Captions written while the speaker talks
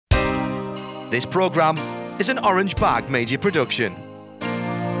This programme is an Orange Bag Media production.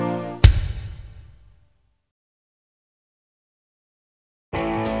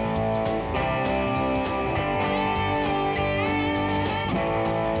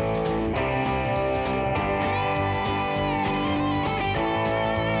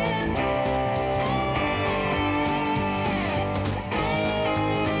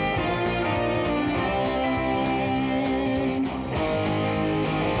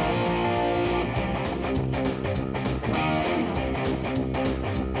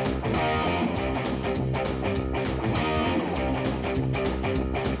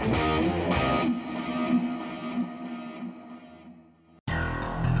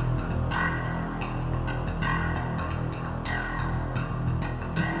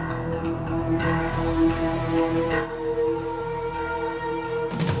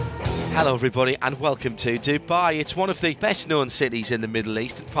 Hello everybody and welcome to Dubai. It's one of the best known cities in the Middle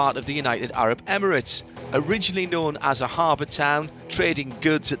East and part of the United Arab Emirates. Originally known as a harbour town, trading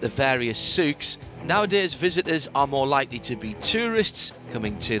goods at the various souks, nowadays visitors are more likely to be tourists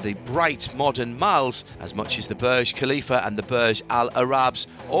coming to the bright modern malls as much as the Burj Khalifa and the Burj Al Arabs,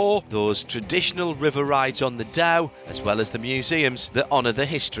 or those traditional river rides on the Dow, as well as the museums that honour the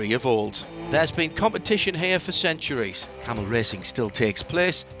history of old. There's been competition here for centuries. Camel racing still takes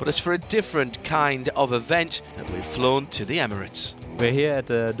place, but it's for a different kind of event that we've flown to the Emirates. We're here at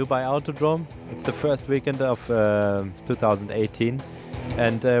the Dubai Autodrome. It's the first weekend of 2018.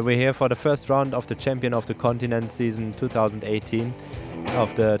 And we're here for the first round of the Champion of the Continent season 2018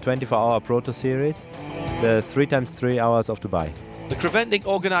 of the 24-hour Proto Series, the 3x3 hours of Dubai. The Creventic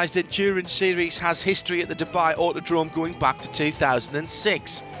organised endurance series has history at the Dubai Autodrome going back to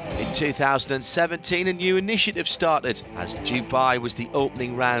 2006. In 2017, a new initiative started as Dubai was the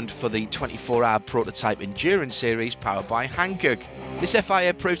opening round for the 24-hour prototype endurance series powered by Hankook. This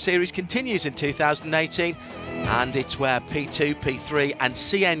FIA-approved series continues in 2018, and it's where P2, P3 and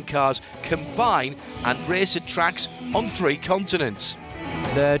CN cars combine and race at tracks on 3 continents.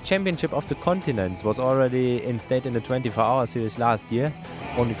 The Championship of the Continents was already instated in the 24-hour series last year,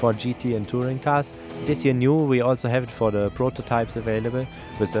 only for GT and touring cars. This year new, we also have it for the prototypes available,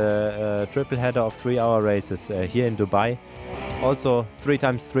 with a triple header of 3-hour races here in Dubai. Also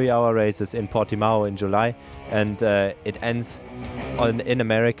 3x3-hour races in Portimao in July, and it ends in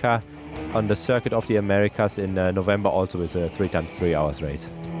America on the Circuit of the Americas in November, also with a 3x3 hours race.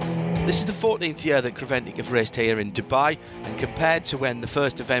 This is the 14th year that Creventic have raced here in Dubai, and compared to when the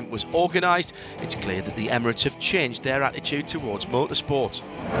first event was organised, it's clear that the Emirates have changed their attitude towards motorsport.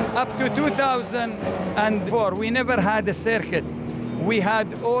 Up to 2004, we never had a circuit. We had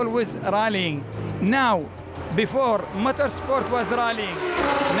always rallying. Now, before, motorsport was rallying.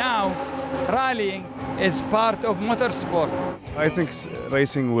 Now, rallying is part of motorsport. I think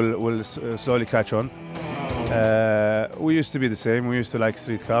racing will slowly catch on. We used to be the same. We used to like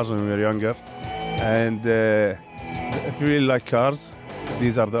street cars when we were younger. And if you really like cars,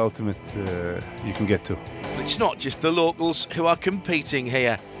 these are the ultimate you can get to. But it's not just the locals who are competing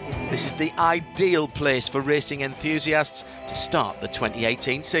here. This is the ideal place for racing enthusiasts to start the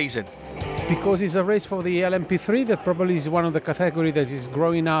 2018 season. Because it's a race for the LMP3 that probably is one of the categories that is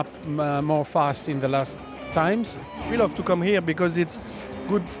growing up more fast in the last times. We love to come here because it's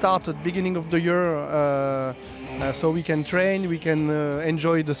good start at the beginning of the year, so we can train, we can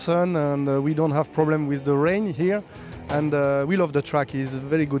enjoy the sun, and we don't have problem with the rain here. And we love the track. It's a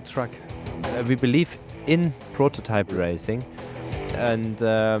very good track. We believe in prototype racing, and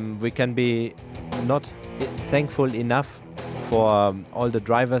we can be not thankful enough for all the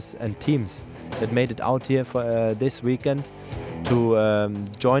drivers and teams that made it out here for this weekend to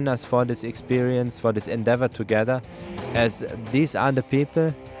join us for this experience, for this endeavor together, as these are the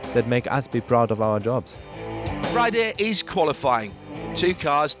people that make us be proud of our jobs. Friday is qualifying. 2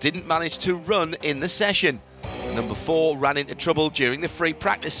 cars didn't manage to run in the session. Number 4 ran into trouble during the free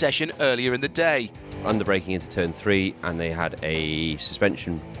practice session earlier in the day. Underbraking into turn 3, and they had a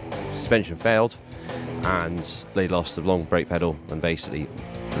suspension failed, and they lost the long brake pedal, and basically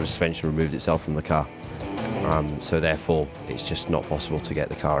the suspension removed itself from the car. So therefore it's just not possible to get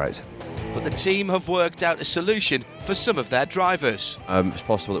the car out. But the team have worked out a solution for some of their drivers. It's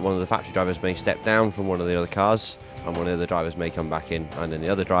possible that one of the factory drivers may step down from one of the other cars, and one of the drivers may come back in, and then the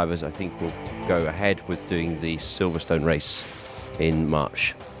other drivers, I think, will go ahead with doing the Silverstone race in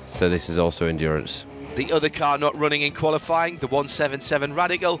March. So this is also endurance. The other car not running in qualifying, the 177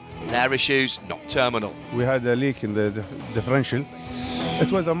 Radical, their issues not terminal. We had a leak in the differential.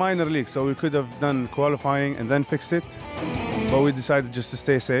 It was a minor leak, so we could have done qualifying and then fixed it, but we decided just to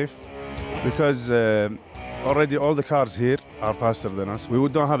stay safe because already all the cars here are faster than us. We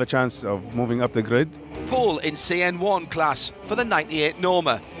don't have a chance of moving up the grid. Paul in CN1 class for the 98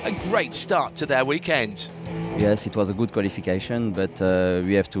 Norma. A great start to their weekend. Yes, it was a good qualification, but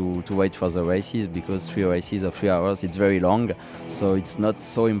we have to wait for the races because 3 races of 3 hours, it's very long, so it's not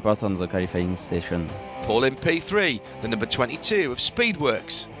so important the qualifying session. Paul in P3, the number 22 of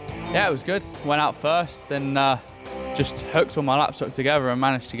Speedworks. Yeah, it was good. Went out first, then just hooked all my laps up together and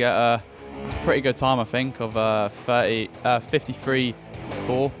managed to get a pretty good time, I think, of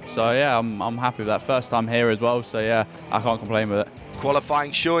 53.4. So yeah, I'm happy with that. First time here as well, so yeah, I can't complain with it.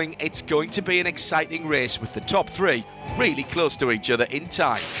 Qualifying showing it's going to be an exciting race with the top 3 really close to each other in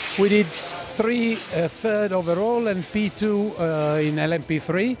time. We did third overall and P2 in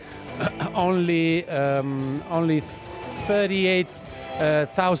LMP3. only 38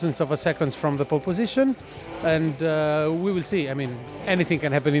 thousandths of a second from the pole position, and we will see. I mean, anything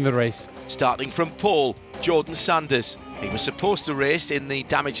can happen in the race. Starting from Paul, Jordan Sanders. He was supposed to race in the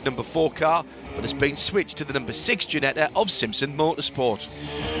damaged number 4 car, but has been switched to the number 6 Ginetta of Simpson Motorsport.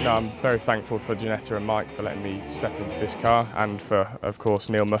 No, I'm very thankful for Ginetta and Mike for letting me step into this car, and for, of course,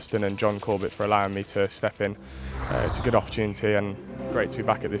 Neale, Muston and John Corbett for allowing me to step in. It's a good opportunity and great to be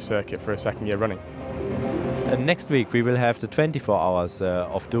back at this circuit for a second year running. Next week we will have the 24 hours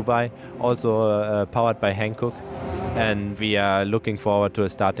of Dubai, also powered by Hankook, and we are looking forward to a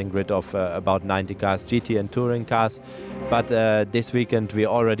starting grid of about 90 cars, GT and touring cars. But this weekend we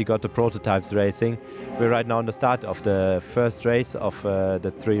already got the prototypes racing. We're right now on the start of the first race of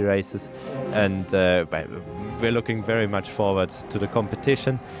the 3 races, and we're looking very much forward to the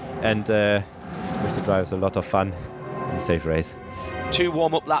competition, and wish the drivers a lot of fun and a safe race. 2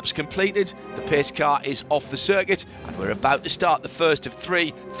 warm-up laps completed, the pace car is off the circuit, and we're about to start the first of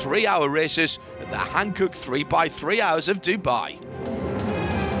 3 3-hour races at the Hankook 3x3H of Dubai.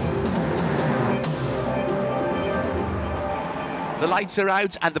 The lights are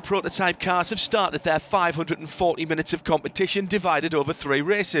out and the prototype cars have started their 540 minutes of competition divided over 3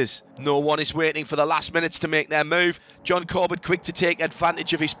 races. No one is waiting for the last minutes to make their move. John Corbett quick to take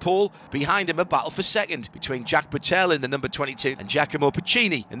advantage of his pole. Behind him a battle for second between Jack Butel in the number 22 and Giacomo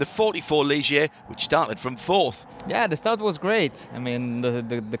Piccini in the 44 Ligier, which started from 4th. Yeah, the start was great. I mean,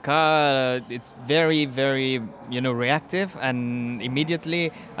 the car, it's very, very, reactive, and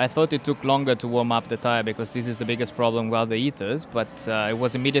immediately I thought it took longer to warm up the tire because this is the biggest problem with the heaters, but it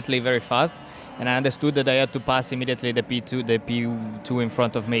was immediately very fast, and I understood that I had to pass immediately the P2 in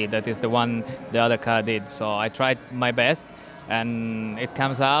front of me. That is the one the other car did. So I tried my best, and it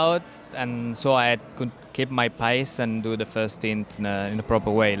comes out, and so I could keep my pace and do the first stint in a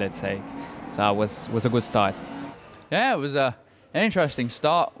proper way, let's say. So it was a good start. Yeah, it was an interesting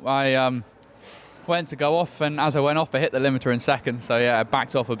start. I went to go off, and as I went off, I hit the limiter in second. So yeah, I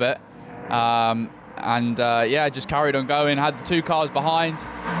backed off a bit. Yeah, just carried on going, had the 2 cars behind,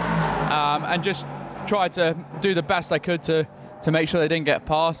 and just tried to do the best I could to make sure they didn't get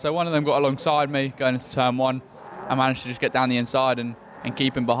past. So one of them got alongside me going into turn 1. I managed to just get down the inside and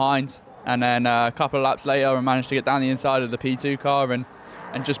keep him behind. And then a couple of laps later, I managed to get down the inside of the P2 car and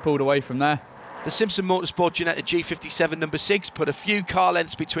just pulled away from there. The Simpson Motorsport Ginetta G57 number 6 put a few car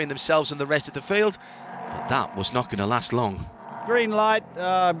lengths between themselves and the rest of the field, but that was not going to last long. Green light,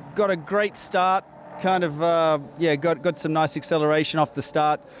 got a great start. Kind of, got some nice acceleration off the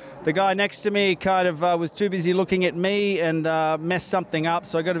start. The guy next to me kind of was too busy looking at me and messed something up,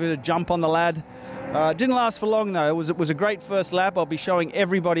 so I got a bit of jump on the lad. Didn't last for long though. It was a great first lap. I'll be showing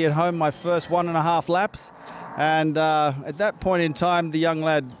everybody at home my first 1.5 laps, and at that point in time, the young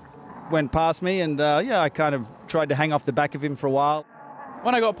lad went past me, and I kind of tried to hang off the back of him for a while.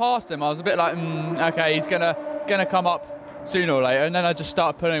 When I got past him, I was a bit like, okay, he's gonna come up sooner or later, and then I just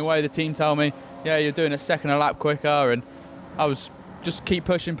started pulling away. The team told me, yeah, you're doing a second a lap quicker, and I was just keep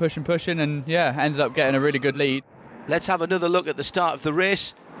pushing, and yeah, ended up getting a really good lead. Let's have another look at the start of the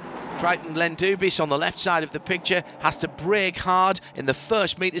race. Kriton Lendoudis on the left side of the picture has to brake hard in the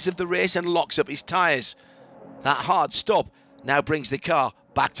first metres of the race and locks up his tyres. That hard stop now brings the car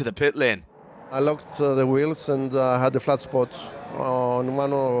back to the pit lane. I locked the wheels and had a flat spot on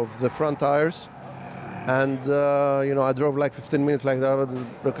one of the front tires, and I drove like 15 minutes like that.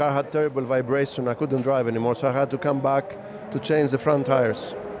 The car had terrible vibration. I couldn't drive anymore, so I had to come back to change the front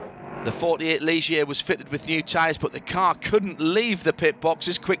tires. The 48 Ligier was fitted with new tyres, but the car couldn't leave the pit box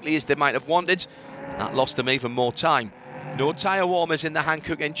as quickly as they might have wanted, and that lost them even more time. No tyre warmers in the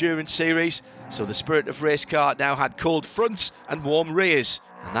Hankook Endurance Series, so the Spirit of Race car now had cold fronts and warm rears,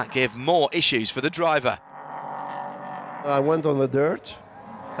 and that gave more issues for the driver. I went on the dirt,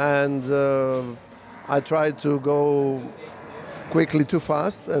 and I tried to go quickly too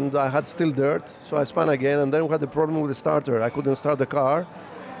fast, and I had still dirt, so I spun again, and then we had a problem with the starter. I couldn't start the car.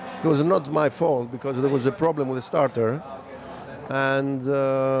 It was not my fault because there was a problem with the starter, and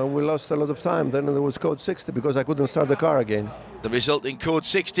we lost a lot of time. Then there was code 60 because I couldn't start the car again. The resulting code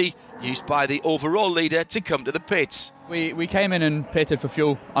 60 used by the overall leader to come to the pits. We came in and pitted for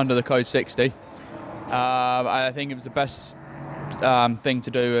fuel under the code 60. I think it was the best thing to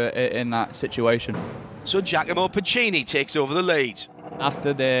do in that situation. So Giacomo Piccini takes over the lead.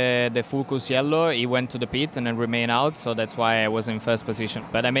 After the Focus yellow, he went to the pit and then remained out, so that's why I was in first position.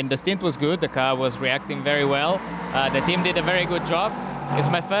 But I mean, the stint was good, the car was reacting very well. The team did a very good job. It's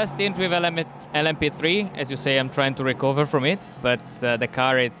my first stint with LMP3. As you say, I'm trying to recover from it, but the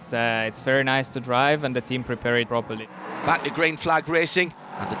car, it's very nice to drive and the team prepared it properly. Back to green flag racing,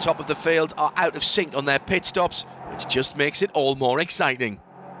 and the top of the field are out of sync on their pit stops, which just makes it all more exciting.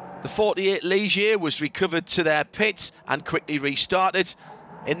 The 48 Ligier was recovered to their pits and quickly restarted.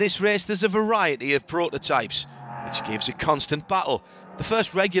 In this race, there's a variety of prototypes, which gives a constant battle. The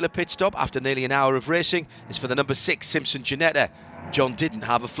first regular pit stop after nearly an hour of racing is for the number 6 Simpson Ginetta. John didn't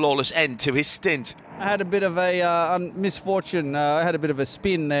have a flawless end to his stint. I had a bit of a misfortune. I had a bit of a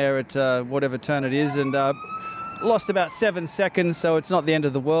spin there at whatever turn it is, and lost about 7 seconds, so it's not the end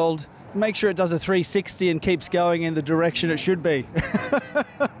of the world. Make sure it does a 360 and keeps going in the direction it should be.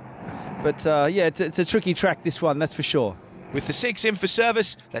 But yeah, it's a tricky track, this one, that's for sure. With the 6 in for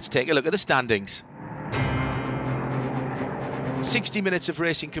service, let's take a look at the standings. 60 minutes of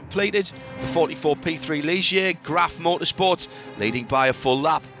racing completed. The 44 P3 Ligier, Graf Motorsports, leading by a full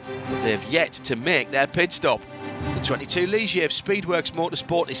lap. But they've yet to make their pit stop. The 22 Ligier of Speedworks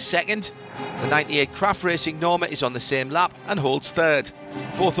Motorsport is second. The 98 Craft Racing Norma is on the same lap and holds third.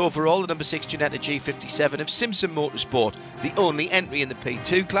 Fourth overall, the number 6 Ginetta G57 of Simpson Motorsport, the only entry in the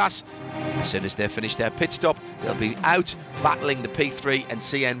P2 class. As soon as they've finished their pit stop, they'll be out battling the P3 and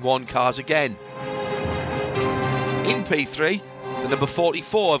CN1 cars again. In P3, the number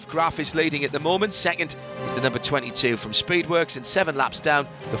 44 of Graf is leading at the moment. Second is the number 22 from Speedworks, and 7 laps down,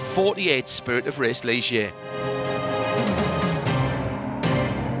 the 48 Spirit of Race Ligier.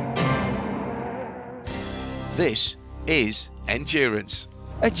 This is endurance.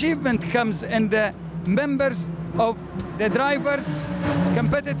 Achievement comes in the members of the drivers,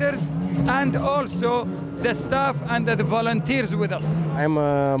 competitors, and also the staff and the volunteers with us. I'm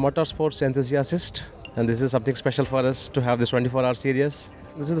a motorsports enthusiast, and this is something special for us to have this 24-hour series.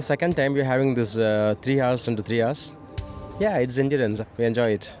 This is the second time we're having this 3 hours into 3 hours. Yeah, it's endurance. We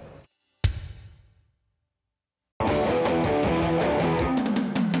enjoy it.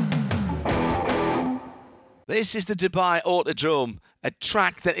 This is the Dubai Autodrome, a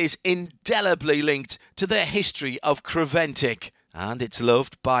track that is indelibly linked to the history of Creventic, and it's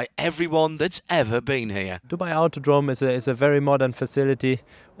loved by everyone that's ever been here. Dubai Autodrome is a very modern facility,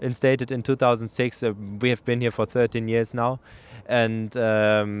 instated in 2006. We have been here for 13 years now, and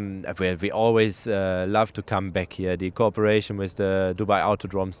we always love to come back here. The cooperation with the Dubai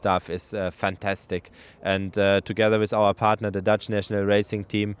Autodrome staff is fantastic, and together with our partner, the Dutch national racing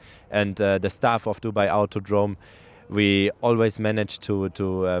team, and the staff of Dubai Autodrome, we always manage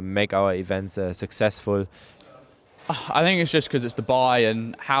to make our events successful. I think it's just because it's Dubai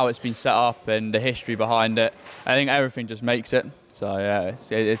and how it's been set up and the history behind it. I think everything just makes it. So yeah,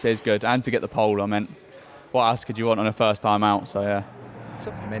 it is good. And to get the pole, I meant, what else could you want on a first time out? So yeah.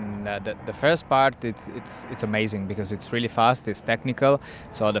 I mean, the first part, it's amazing because it's really fast, it's technical.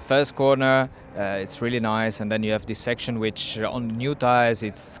 So the first corner, it's really nice, and then you have this section which on the new tires,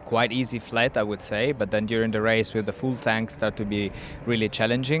 it's quite easy flat, I would say, but then during the race with the full tank start to be really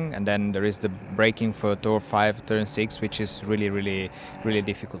challenging, and then there is the braking for turn 5, turn 6, which is really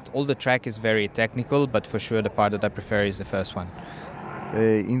difficult. All the track is very technical, but for sure the part that I prefer is the first one.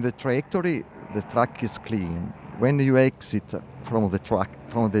 In the trajectory, the track is clean. When you exit from the track,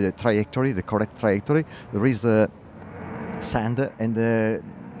 from the trajectory, the correct trajectory, there is sand and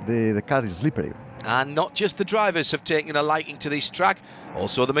the car is slippery. And not just the drivers have taken a liking to this track,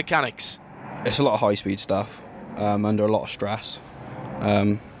 also the mechanics. It's a lot of high-speed stuff, under a lot of stress.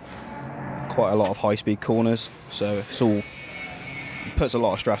 Quite a lot of high-speed corners, so it's all puts a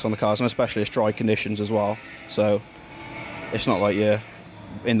lot of stress on the cars, and especially it's dry conditions as well. So it's not like you're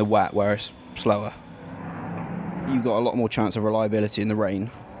in the wet where it's slower. You've got a lot more chance of reliability in the rain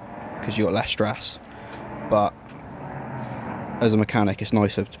because you've got less stress. But as a mechanic, it's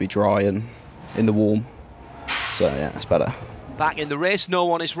nicer to be dry and in the warm. So yeah, that's better. Back in the race, no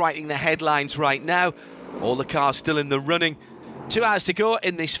one is writing the headlines right now. All the cars still in the running. 2 hours to go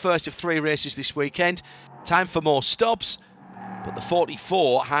in this first of 3 races this weekend. Time for more stops. But the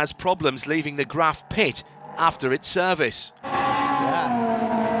 44 has problems leaving the Graf pit after its service.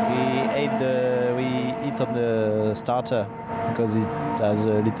 We eat on the starter because it has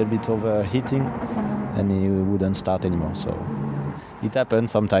a little bit overheating and it wouldn't start anymore. So it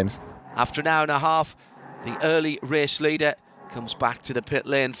happens sometimes. After an hour and a half, the early race leader comes back to the pit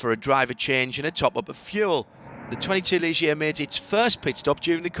lane for a driver change and a top-up of fuel. The 22 Ligier made its first pit stop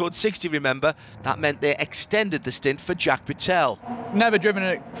during the Code 60, remember. That meant they extended the stint for Jacques Butel. Never driven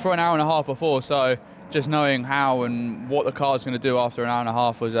it for an hour and a half before, so just knowing how and what the car's going to do after an hour and a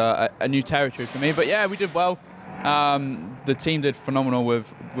half was a new territory for me. But yeah, we did well. The team did phenomenal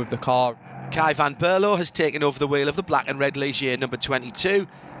with the car. Kai van Berloo has taken over the wheel of the black and red Ligier number 22,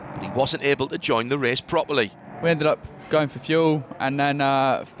 but he wasn't able to join the race properly. We ended up going for fuel and then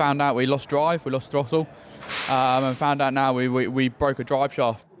found out we lost drive, we lost throttle, and found out now we broke a drive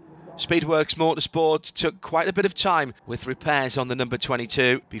shaft. Speedworks Motorsport took quite a bit of time with repairs on the number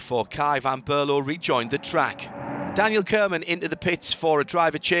 22 before Kai van Berloo rejoined the track. Daniel Kirmann into the pits for a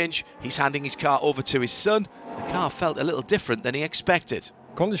driver change. He's handing his car over to his son. The car felt a little different than he expected.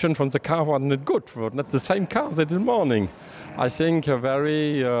 Condition from the car were not good, were not the same car as in the morning. I think a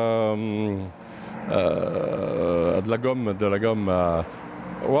very de la gomme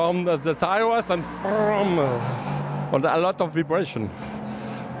warm the tire was and a lot of vibration.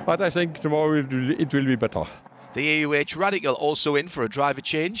 But I think tomorrow it will be better. The EUH Radical also in for a driver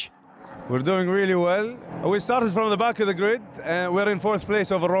change. We're doing really well. We started from the back of the grid and we're in 4th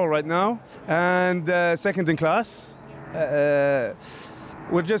place overall right now and 2nd in class.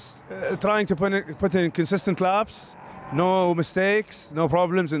 We're just trying to put in consistent laps, no mistakes, no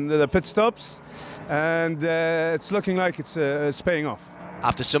problems in the pit stops, and it's looking like it's paying off.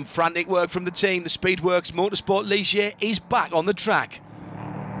 After some frantic work from the team, the Speedworks Motorsport Ligier is back on the track.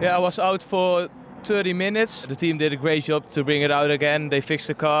 Yeah, I was out for 30 minutes. The team did a great job to bring it out again. They fixed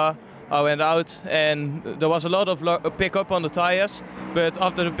the car. I went out and there was a lot of pickup on the tires, but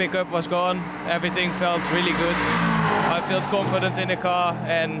after the pickup was gone, everything felt really good. I felt confident in the car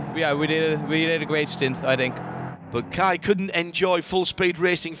and yeah, we did a great stint, I think. But Kai couldn't enjoy full-speed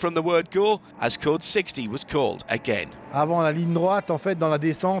racing from the word go, as Code 60 was called again. Avant la ligne droite, en fait, dans la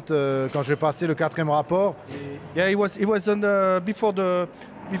descente, quand j'ai passé le 4e rapport. Yeah, he was on the, before the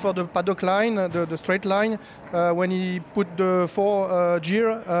paddock line, the straight line, when he put the 4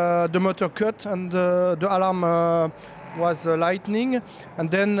 gear, the motor cut and the alarm was lightning,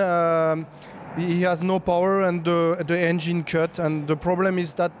 and then he has no power and the engine cut, and the problem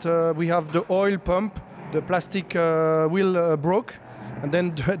is that we have the oil pump, the plastic wheel broke, and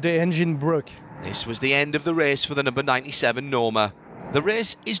then the engine broke. This was the end of the race for the number 97 Norma. The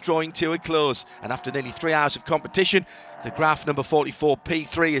race is drawing to a close, and after nearly 3 hours of competition, the Graf number 44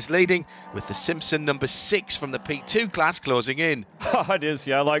 P3 is leading, with the Simpson number 6 from the P2 class closing in. It is,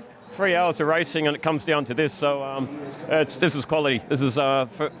 yeah, like 3 hours of racing and it comes down to this, so this is quality. This is,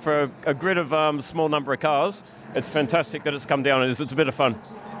 for a grid of a small number of cars, it's fantastic that it's come down. It's a bit of fun.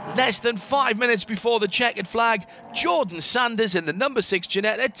 Less than 5 minutes before the checkered flag, Jordan Sanders in the number 6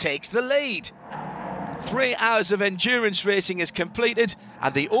 Ginetta takes the lead. 3 hours of endurance racing is completed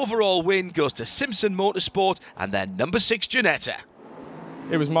and the overall win goes to Simpson Motorsport and their number 6 Ginetta.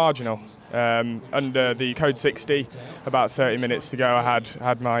 It was marginal. Under the Code 60, about 30 minutes to go, I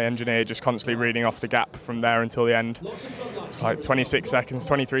had my engineer just constantly reading off the gap from there until the end. It's like 26 seconds,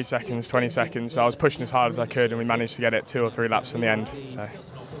 23 seconds, 20 seconds. So I was pushing as hard as I could and we managed to get it 2 or 3 laps from the end. So.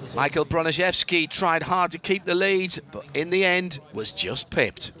 Michael Broniszewski tried hard to keep the lead, but in the end was just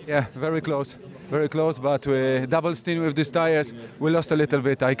pipped. Yeah, very close, but we double stint with these tires. We lost a little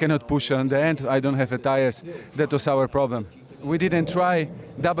bit. I cannot push on the end. I don't have the tires. That was our problem. We didn't try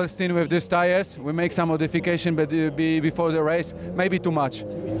double stint with these tires. We make some modification, but before the race, maybe too much.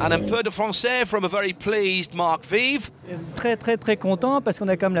 And un peu de français from a very pleased Marc Vive. Très content parce qu'on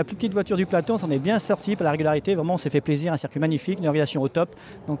a quand même la plus petite voiture du plateau, on s'en est bien sorti par la régularité, vraiment on s'est fait plaisir, un circuit magnifique, une organisation au top,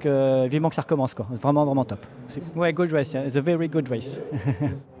 donc vivement que ça recommence quoi, vraiment top. Ouais, good race, yeah. It's a very good race.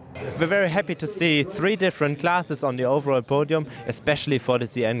 We're very happy to see 3 different classes on the overall podium, especially for the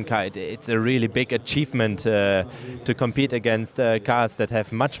CN car. It's a really big achievement to compete against cars that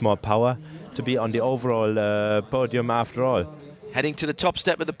have much more power, to be on the overall podium after all. Heading to the top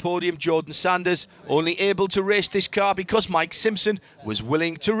step of the podium, Jordan Sanders, only able to race this car because Mike Simpson was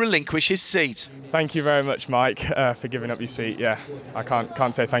willing to relinquish his seat. Thank you very much, Mike, for giving up your seat. Yeah, I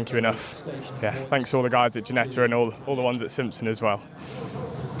can't say thank you enough. Yeah, thanks to all the guys at Ginetta and all the ones at Simpson as well.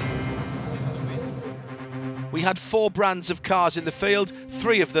 We had 4 brands of cars in the field.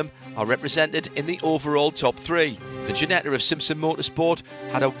 3 of them are represented in the overall top 3. The Ginetta of Simpson Motorsport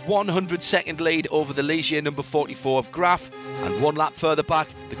had a 100-second lead over the Ligier number 44 of Graf, and 1 lap further back,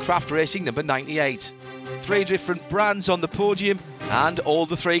 the Craft Racing number 98. 3 different brands on the podium, and all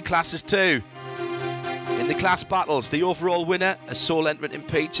the 3 classes too. In the class battles, the overall winner, a sole entrant in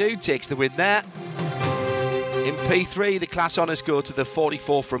P2, takes the win there. In P3, the class honours go to the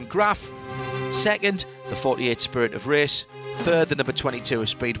 44 from Graf. Second, the 48 Spirit of Race. Third, the number 22 of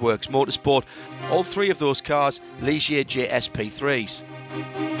Speedworks Motorsport. All 3 of those cars, Ligier JS P3s.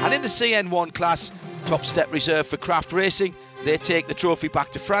 And in the CN1 class, top step reserved for Craft Racing, they take the trophy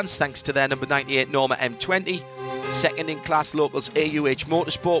back to France thanks to their number 98 Norma M20. Second in class locals AUH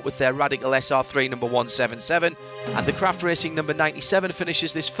Motorsport with their Radical SR3 number 177. And the Craft Racing number 97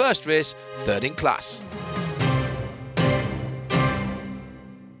 finishes this first race third in class.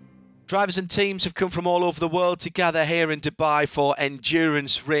 Drivers and teams have come from all over the world to gather here in Dubai for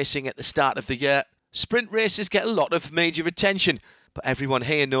endurance racing at the start of the year. Sprint races get a lot of media attention, but everyone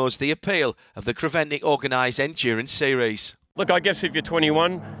here knows the appeal of the Creventic organised endurance series. Look, I guess if you're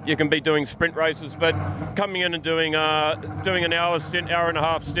 21, you can be doing sprint races, but coming in and doing an hour and a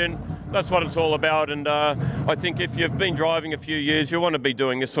half stint, that's what it's all about. And I think if you've been driving a few years, you want to be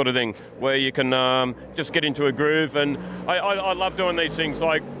doing this sort of thing where you can just get into a groove. And I love doing these things,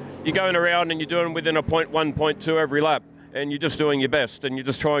 like you're going around and you're doing within a 0.1, 0.2 every lap, and you're just doing your best, and you're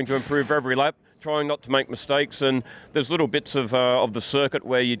just trying to improve every lap, trying not to make mistakes. And there's little bits of the circuit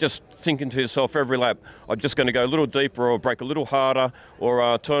where you're just thinking to yourself every lap, I'm just going to go a little deeper or brake a little harder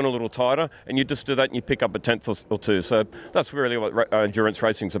or turn a little tighter, and you just do that and you pick up a tenth or two. So that's really what endurance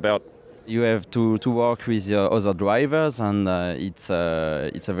racing's about. You have to work with other drivers, and it's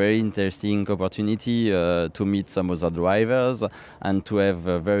a very interesting opportunity to meet some other drivers and to have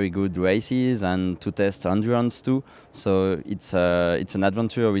very good races and to test endurance too. So it's an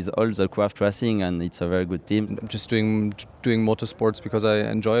adventure with all the craft racing, and it's a very good team. I'm just doing motorsports because I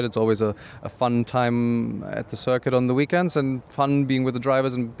enjoy it. It's always a fun time at the circuit on the weekends, and fun being with the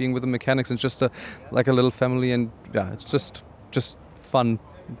drivers and being with the mechanics. It's just like a little family, and yeah, it's just fun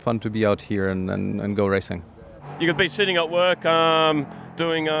to be out here and go racing. You could be sitting at work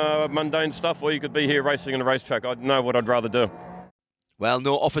doing mundane stuff, or you could be here racing on a racetrack. I know what I'd rather do. Well,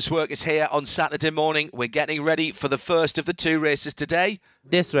 no office work is here on Saturday morning. We're getting ready for the first of the 2 races today.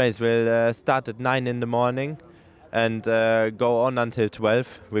 This race will start at 9 in the morning and go on until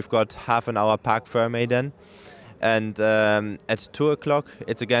 12. We've got half an hour park Ferme then. And at 2 o'clock,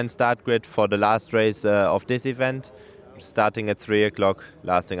 it's again start grid for the last race of this event, starting at 3 o'clock,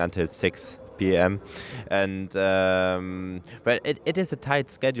 lasting until 6 p.m. And well, it is a tight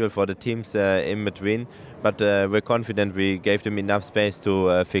schedule for the teams in between, but we're confident we gave them enough space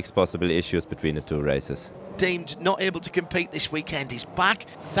to fix possible issues between the 2 races. Deemed not able to compete this weekend is back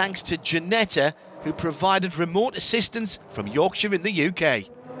thanks to Ginetta, who provided remote assistance from Yorkshire in the UK.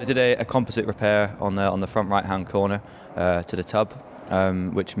 I did a composite repair on the front right-hand corner to the tub.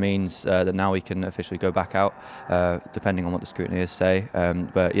 Which means that now we can officially go back out, depending on what the scrutineers say.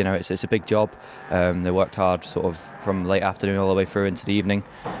 But you know, it's a big job. They worked hard, sort of from late afternoon all the way through into the evening.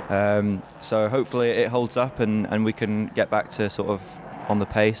 So hopefully it holds up, and we can get back to sort of on the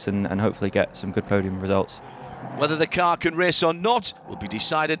pace, and hopefully get some good podium results. Whether the car can race or not will be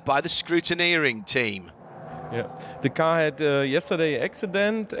decided by the scrutineering team. Yeah, the car had yesterday an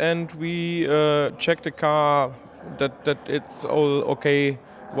accident, and we checked the car. That it's all okay.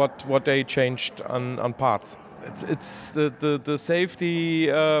 What they changed on parts. It's the safety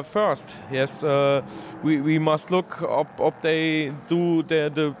first. Yes, we must look up they do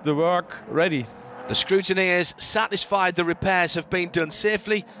the work ready. The scrutineers satisfied the repairs have been done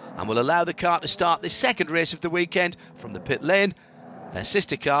safely and will allow the car to start the second race of the weekend from the pit lane. Their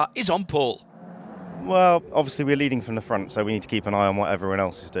sister car is on pole. Well, obviously we're leading from the front, so we need to keep an eye on what everyone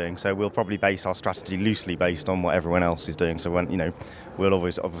else is doing. So we'll probably base our strategy loosely based on what everyone else is doing. So when, you know, we'll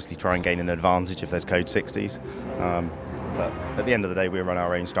always obviously try and gain an advantage if there's code 60s. But at the end of the day, we run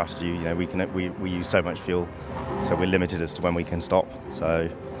our own strategy. You know, we use so much fuel, so we're limited as to when we can stop. So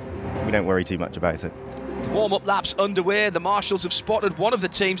we don't worry too much about it. The warm-up laps underway. The marshals have spotted one of the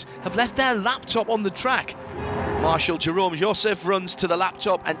teams have left their laptop on the track. Marshal Jerome Joseph runs to the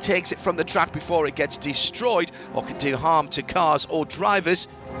laptop and takes it from the track before it gets destroyed or can do harm to cars or drivers.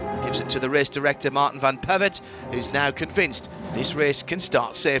 Gives it to the race director Martin van Pevet, who's now convinced this race can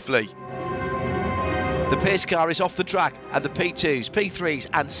start safely. The pace car is off the track and the P2s, P3s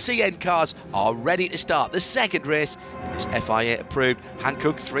and CN cars are ready to start the second race in this FIA-approved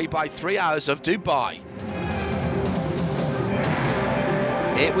Hankook 3x3 hours of Dubai.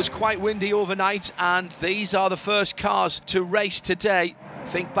 It was quite windy overnight, and these are the first cars to race today.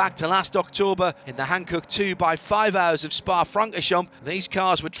 Think back to last October in the Hankook 2x5 of Spa-Francorchamps. These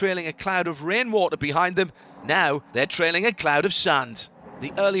cars were trailing a cloud of rainwater behind them. Now they're trailing a cloud of sand.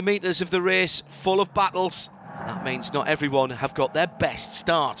 The early metres of the race full of battles. That means not everyone have got their best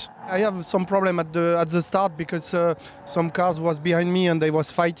start. I have some problem at the start because some cars was behind me and they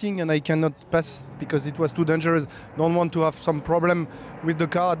was fighting and I cannot pass because it was too dangerous. Don't want to have some problem with the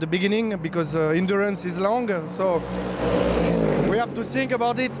car at the beginning because endurance is long. So we have to think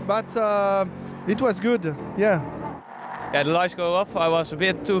about it, but it was good, yeah. Yeah, the lights go off. I was a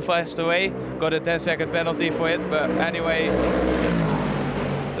bit too fast away. Got a 10-second penalty for it, but anyway,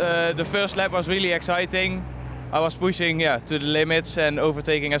 the first lap was really exciting. I was pushing to the limits and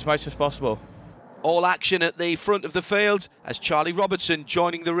overtaking as much as possible. All action at the front of the field as Charlie Robertson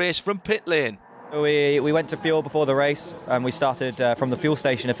joining the race from pit lane. We went to fuel before the race and we started from the fuel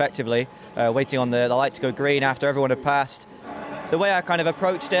station effectively, waiting on the light to go green after everyone had passed. The way I kind of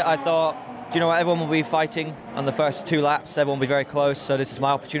approached it, I thought, do you know what, everyone will be fighting on the first 2 laps, everyone will be very close, so this is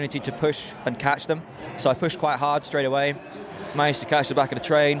my opportunity to push and catch them. So I pushed quite hard straight away, managed to catch the back of the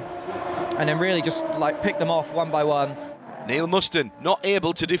train, and then really just like pick them off one by one. Neale Muston not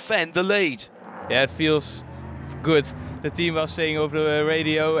able to defend the lead. Yeah, it feels good. The team was saying over the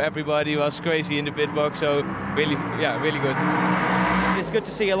radio, everybody was crazy in the pit box, so really, really good. It's good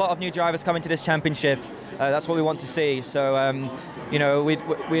to see a lot of new drivers coming to this championship. That's what we want to see. So, you know, we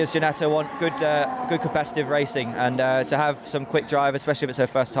as Ginetta want good competitive racing, and to have some quick drivers, especially if it's their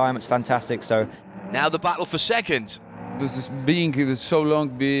first time, it's fantastic. So now the battle for second. It was so long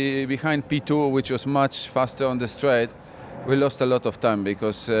behind P2, which was much faster on the straight, we lost a lot of time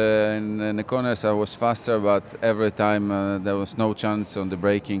because in the corners I was faster, but every time there was no chance on the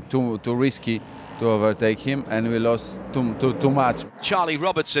braking. Too risky to overtake him, and we lost too much. Charlie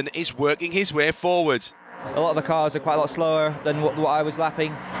Robertson is working his way forward. A lot of the cars are quite a lot slower than what I was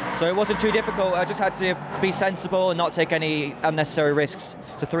lapping, so it wasn't too difficult. I just had to be sensible and not take any unnecessary risks.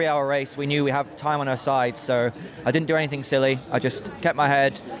 It's a 3-hour race. We knew we have time on our side, so I didn't do anything silly. I just kept my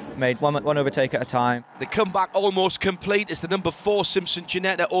head, made one overtake at a time. The comeback almost complete as the number 4 Simpson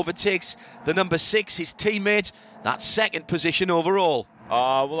Ginetta overtakes the number 6, his teammate. That's second position overall.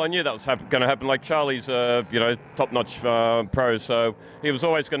 Well, I knew that was going to happen. Like Charlie's, you know, top-notch pro, so he was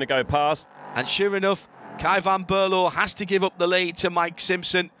always going to go past. And sure enough, Kai van Berloo has to give up the lead to Mike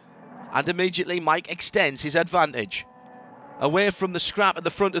Simpson, and immediately Mike extends his advantage. Away from the scrap at the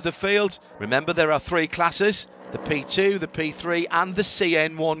front of the field, remember there are 3 classes, the P2, the P3 and the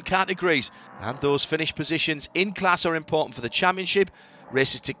CN1 categories, and those finish positions in class are important for the championship,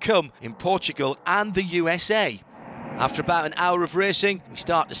 races to come in Portugal and the USA. After about an hour of racing, we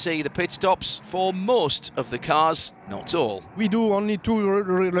start to see the pit stops for most of the cars, not all. We do only 2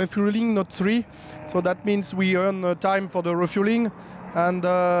 refueling, not 3, so that means we earn time for the refueling, and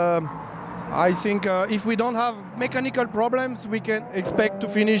I think if we don't have mechanical problems, we can expect to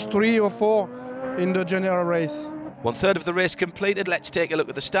finish 3 or 4 in the general race. 1/3 of the race completed. Let's take a look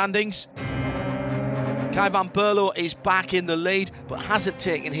at the standings. Kai van Berloo is back in the lead, but hasn't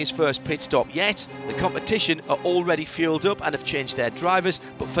taken his first pit stop yet. The competition are already fueled up and have changed their drivers,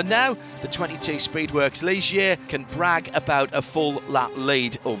 but for now, the 22 Speedworks Ligier can brag about a full lap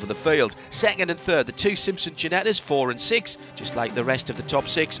lead over the field. Second and third, the 2 Simpson Ginettas, 4 and 6, just like the rest of the top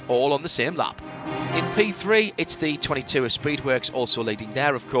 6, all on the same lap. In P3, it's the 22 of Speedworks also leading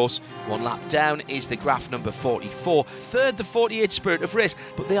there, of course. 1 lap down is the Graf number 44. Third, the 48 Spirit of Race,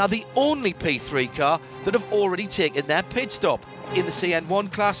 but they are the only P3 car that have already taken their pit stop. In the CN1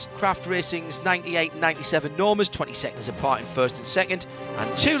 class, Craft Racing's 98 and 97 Normas, 20 seconds apart in first and second,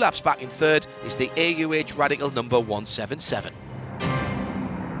 and 2 laps back in third is the AUH Radical number 177.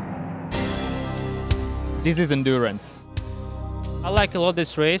 This is endurance. I like a lot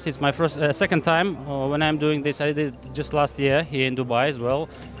this race. It's my second time when I'm doing this. I did just last year here in Dubai as well.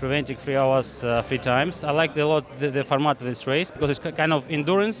 Creventic 3 hours 3 times. I like a lot the format of this race because it's kind of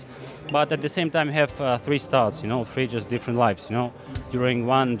endurance, but at the same time have 3 starts, you know, 3 just different lives, you know, during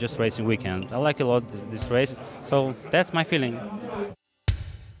one just racing weekend. I like a lot this race, so that's my feeling.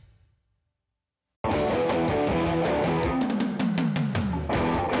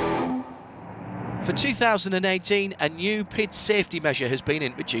 For 2018, a new pit safety measure has been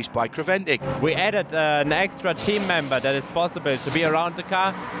introduced by Creventic. We added an extra team member that is possible to be around the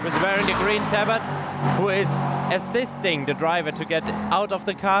car with wearing the green tabard, who is assisting the driver to get out of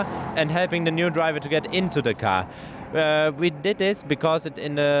the car and helping the new driver to get into the car. We did this because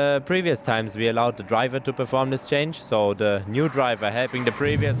in the previous times we allowed the driver to perform this change, so the new driver helping the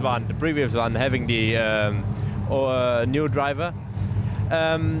previous one having the new driver.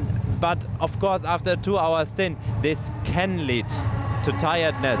 But of course, after a 2-hour stint, this can lead to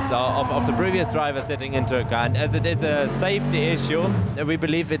tiredness of the previous driver sitting into a car. And as it is a safety issue, we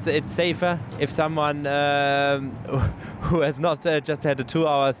believe it's safer if someone who has not just had a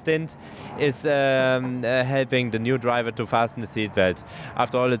 2-hour stint is helping the new driver to fasten the seatbelt.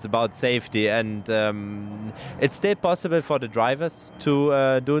 After all, it's about safety, and it's still possible for the drivers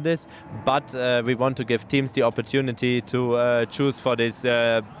to do this, but we want to give teams the opportunity to choose for this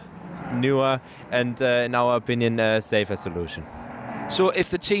newer and, in our opinion, safer solution. So if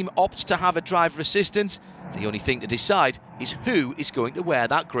the team opts to have a driver assistant, the only thing to decide is who is going to wear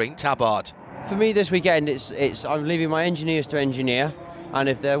that green tabard. For me this weekend, it's I'm leaving my engineers to engineer, and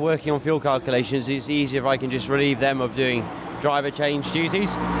if they're working on fuel calculations, it's easier if I can just relieve them of doing driver change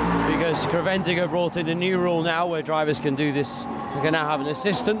duties, because Creventic have brought in a new rule now where drivers can do this. They can now have an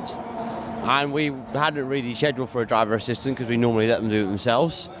assistant, and we hadn't really scheduled for a driver assistant because we normally let them do it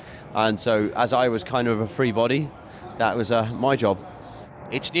themselves. And so, as I was kind of a free body, that was my job.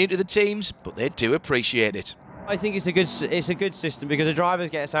 It's new to the teams, but they do appreciate it. I think it's a good system, because the driver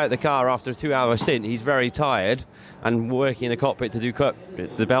gets out of the car after a 2-hour stint. He's very tired, and working in the cockpit to do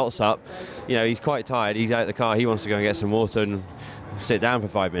the belts up, you know, he's quite tired. He's out of the car. He wants to go and get some water and sit down for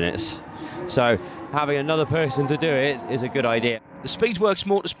 5 minutes. So having another person to do it is a good idea. The Speedworks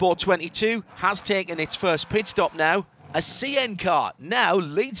Motorsport 22 has taken its first pit stop now. A CN car now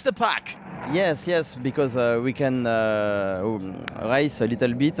leads the pack. Yes, because we can race a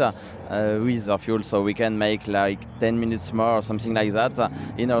little bit with our fuel, so we can make like 10 minutes more or something like that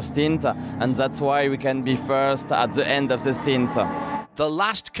in our stint, and that's why we can be first at the end of the stint. The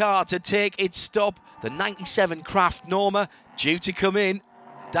last car to take its stop, the 97 Craft Norma, due to come in.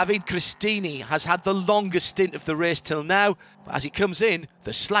 David Cristini has had the longest stint of the race till now, but as he comes in,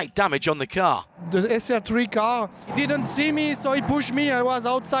 there's slight damage on the car. The SR3 car, he didn't see me, so he pushed me. I was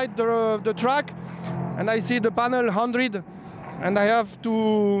outside the track, and I see the panel 100, and I have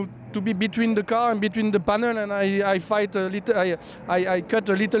to be between the car and between the panel, and I fight a little. I cut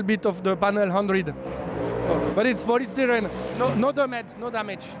a little bit of the panel 100, but it's polystyrene. No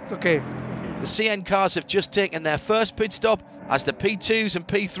damage. It's okay. The CN cars have just taken their first pit stop, as the P2s and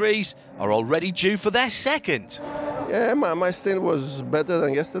P3s are already due for their second. Yeah, my stint was better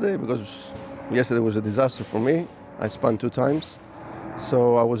than yesterday, because yesterday was a disaster for me. I spun 2 times,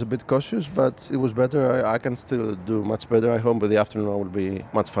 so I was a bit cautious, but it was better. I can still do much better. I hope by the afternoon I will be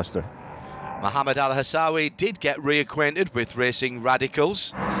much faster. Mohammed Al Hassawi did get reacquainted with racing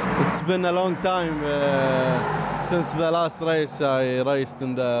radicals. It's been a long time since the last race I raced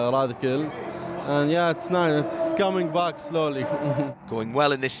in the radicals. And yeah, it's nice. It's coming back slowly. Going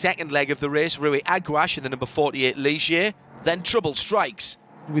well in the second leg of the race, Rui Aguash in the number 48 Ligier. Then trouble strikes.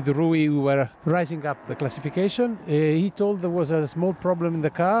 With Rui, we were rising up the classification. He told there was a small problem in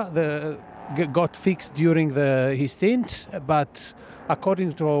the car. Got fixed during his stint, but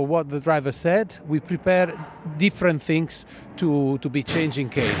according to what the driver said, we prepared different things to be changed in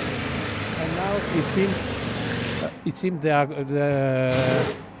case. And now it seems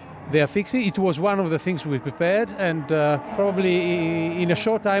they are fixing. It was one of the things we prepared, and probably in a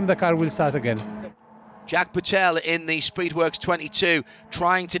short time the car will start again. Jack Butel in the Speedworks 22,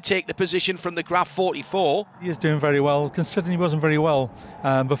 trying to take the position from the Graf 44. He is doing very well, considering he wasn't very well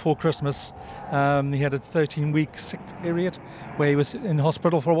before Christmas. He had a 13-week sick period where he was in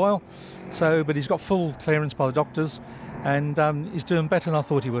hospital for a while. But he's got full clearance by the doctors, and he's doing better than I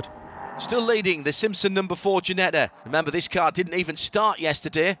thought he would. Still leading, the Simpson number 4 Ginetta. Remember, this car didn't even start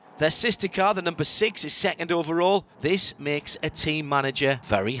yesterday. Their sister car, the number 6, is second overall. This makes a team manager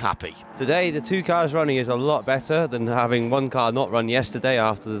very happy. Today, the 2 cars running is a lot better than having 1 car not run yesterday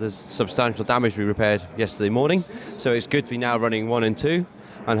after the substantial damage we repaired yesterday morning. So it's good to be now running 1 and 2,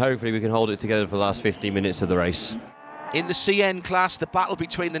 and hopefully we can hold it together for the last 15 minutes of the race. In the CN class, the battle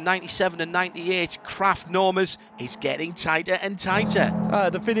between the 97 and 98 Craft Normas is getting tighter and tighter.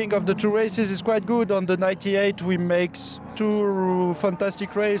 The feeling of the 2 races is quite good. On the 98, we make 2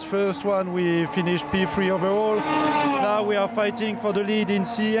 fantastic races. First one, we finished P3 overall. Now we are fighting for the lead in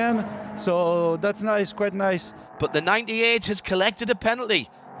CN, so that's nice, quite nice. But the 98 has collected a penalty,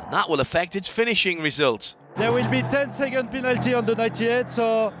 and that will affect its finishing results. There will be 10-second penalty on the 98,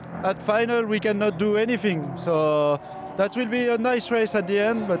 so at final we cannot do anything. So that will be a nice race at the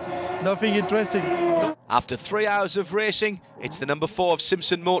end, but nothing interesting. After 3 hours of racing, it's the number 4 of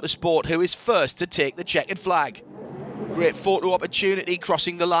Simpson Motorsport who is first to take the checkered flag. Great photo opportunity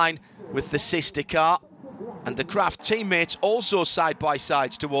crossing the line with the sister car, and the Craft teammates also side by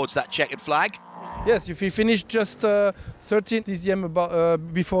sides towards that checkered flag. Yes, if he finished just 13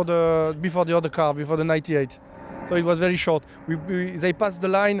 TCM before the other car, before the 98. So it was very short. They passed the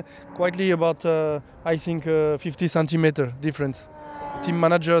line quietly about, I think, 50 centimeter difference. team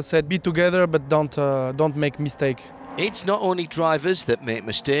manager said, be together, but don't make mistake. It's not only drivers that make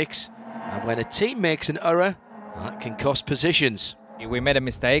mistakes, and when a team makes an error, that can cost positions. We made a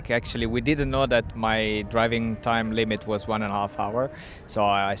mistake. Actually, we didn't know that my driving time limit was 1.5 hours, so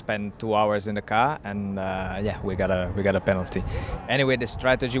I spent 2 hours in the car, and yeah, we got a penalty. Anyway, the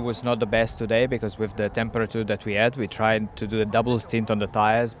strategy was not the best today because with the temperature that we had, we tried to do a double stint on the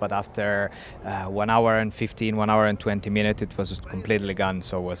tires, but after 1 hour and 15, 1 hour and 20 minutes, it was completely gone.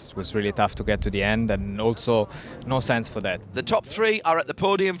 So it was really tough to get to the end, and also no sense for that. The top three are at the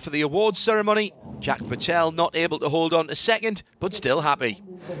podium for the awards ceremony. Jack Butel not able to hold on to second, but still happy.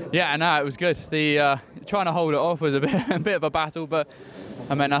 Yeah, no, it was good. The trying to hold it off was a bit of a battle, but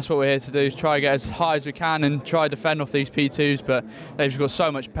I mean that's what we're here to do: try to get as high as we can and try to defend off these P2s. But they've just got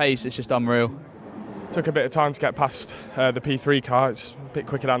so much pace; it's just unreal. Took a bit of time to get past the P3 car. It's a bit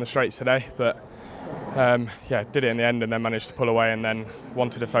quicker down the straights today, but yeah, did it in the end and then managed to pull away and then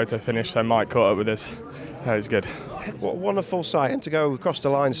wanted a photo finish, so Mike caught up with us. It was good. What a wonderful sight, and to go across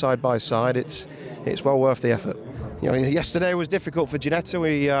the line side by side, it's well worth the effort. You know, yesterday was difficult for Ginetta.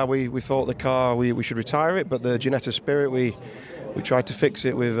 We thought the car we should retire it, but the Ginetta spirit we tried to fix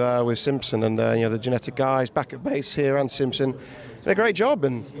it with Simpson, and you know, the Ginetta guys back at base here and Simpson did a great job,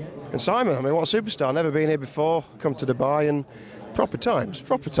 and Simon, I mean, what a superstar! Never been here before, come to Dubai, and proper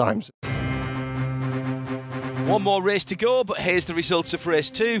times. One more race to go, but here's the results of race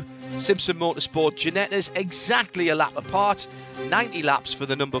 2. Simpson Motorsport Ginettas exactly a lap apart, 90 laps for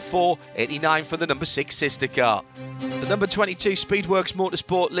the number 4, 89 for the number 6 sister car. The number 22 Speedworks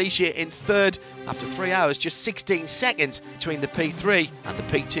Motorsport Ligier in third, after 3 hours, just 16 seconds between the P3 and the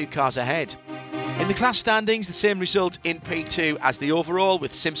P2 cars ahead. In the class standings, the same result in P2 as the overall,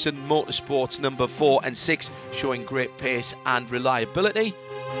 with Simpson Motorsport's number 4 and 6 showing great pace and reliability.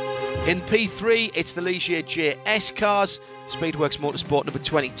 In P3, it's the Ligier JS cars. Speedworks Motorsport number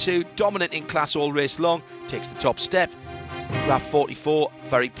 22, dominant in class all race long, takes the top step. RAV 44,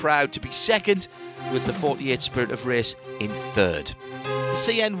 very proud to be second, with the 48 Spirit of Race in third. The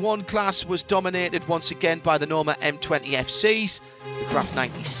CN1 class was dominated once again by the Norma M20 FCs. The Graf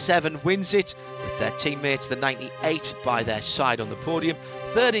 97 wins it, with their teammates the 98 by their side on the podium.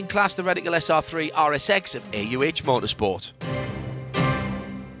 Third in class, the Radical SR3 RSX of AUH Motorsport.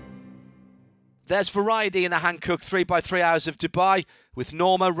 There's variety in the Hankook 3x3 hours of Dubai, with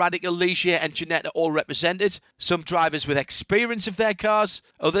Norma, Radical, Ligier and Ginetta all represented. Some drivers with experience of their cars,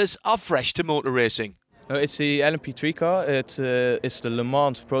 others are fresh to motor racing. No, it's the LMP3 car. It's the Le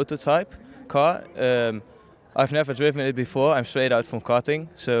Mans prototype car. I've never driven it before. I'm straight out from karting,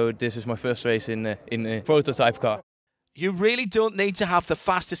 so this is my first race in a prototype car. You really don't need to have the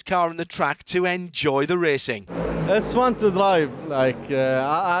fastest car on the track to enjoy the racing. It's fun to drive. Like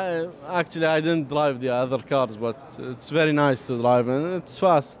actually, I didn't drive the other cars, but it's very nice to drive, and it's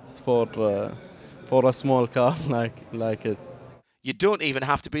fast for a small car like it. You don't even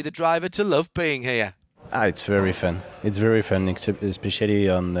have to be the driver to love being here. It's very fun. It's very fun, especially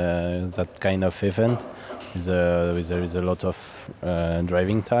on that kind of event. There is a lot of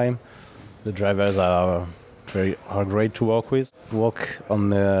driving time. The drivers are great to work with. Work on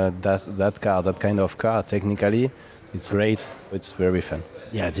that car, that kind of car, technically, it's great. It's very fun.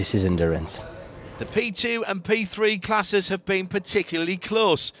 Yeah, this is endurance. The P2 and P3 classes have been particularly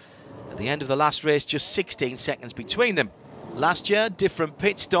close. At the end of the last race, just 16 seconds between them. Last year, different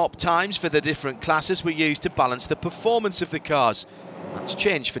pit stop times for the different classes were used to balance the performance of the cars. That's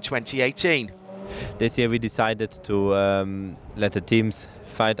changed for 2018. This year we decided to let the teams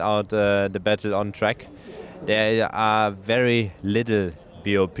fight out the battle on track. There are very little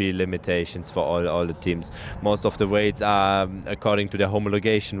BOP limitations for all the teams. Most of the weights are according to their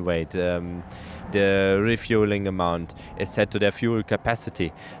homologation weight. The refueling amount is set to their fuel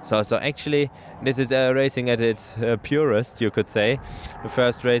capacity. So actually, this is racing at its purest, you could say. The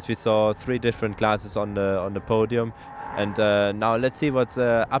first race we saw 3 different classes on the podium. And now let's see what's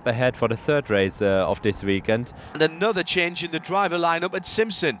up ahead for the third race of this weekend. And another change in the driver lineup at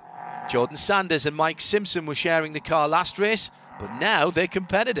Simpson. Jordan Sanders and Mike Simpson were sharing the car last race, but now they're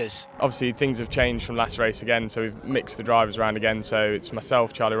competitors. Obviously things have changed from last race again, so we've mixed the drivers around again, so it's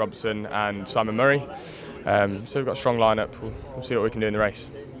myself, Charlie Robertson and Simon Murray. So we've got a strong lineup. We'll see what we can do in the race.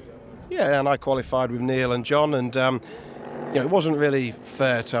 Yeah, and I qualified with Neale and John, and you know, it wasn't really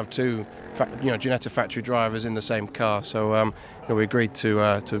fair to have 2 Ginetta factory drivers in the same car, so you know, we agreed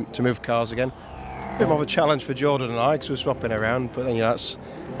to move cars again. A bit more of a challenge for Jordan and I, because we're swapping around, but then, you know, that's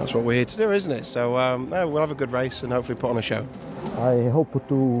what we're here to do, isn't it? So we'll have a good race and hopefully put on a show. I hope to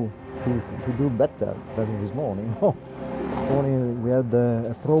do better than this morning. Only we had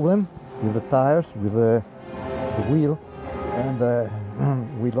a problem with the tires, with the wheel, and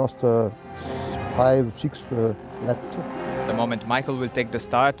we lost 5-6 laps. The moment Michael will take the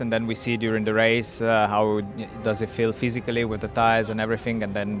start, and then we see during the race how does it feel physically with the tires and everything,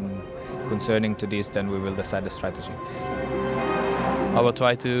 and then concerning to this, then we will decide the strategy. I will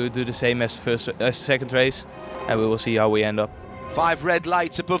try to do the same as second race, and we will see how we end up. 5 red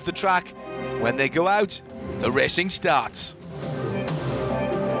lights above the track. When they go out, the racing starts.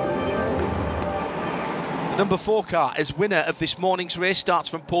 The number 4 car as winner of this morning's race starts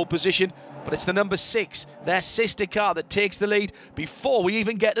from pole position, but it's the number 6, their sister car, that takes the lead before we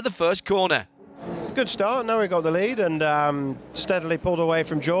even get to the first corner. Good start, now we got the lead and steadily pulled away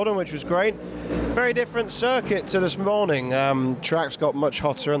from Jordan, which was great. Very different circuit to this morning. Track's got much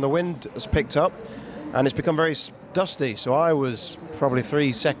hotter and the wind has picked up and it's become very dusty, so I was probably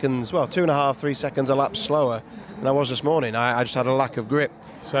 3 seconds, well 2.5, 3 seconds a lap slower than I was this morning. I just had a lack of grip.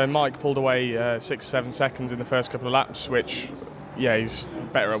 So Mike pulled away 6 or 7 seconds in the first couple of laps, which, yeah, he's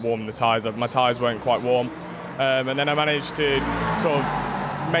better at warming the tyres up. My tyres weren't quite warm. And then I managed to sort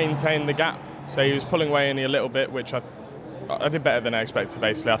of maintain the gap. So he was pulling away only a little bit, which I did better than I expected,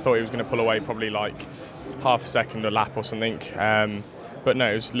 basically. I thought he was going to pull away probably like half a second a lap or something. But no,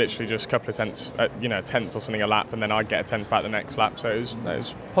 it was literally just a couple of tenths, you know, a tenth or something a lap, and then I'd get a tenth back the next lap. So it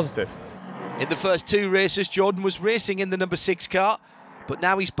was positive. In the first 2 races, Jordan was racing in the number 6 car, but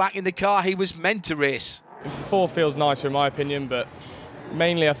now he's back in the car he was meant to race. 4 feels nicer in my opinion, but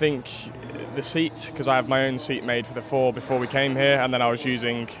mainly I think the seat, because I have my own seat made for the 4 before we came here, and then I was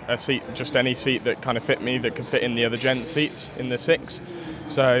using a seat, just any seat that kind of fit me, that could fit in the other gents' seats in the 6.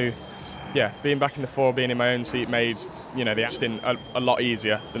 So yeah, being back in the 4, being in my own seat made, you know, the stint a lot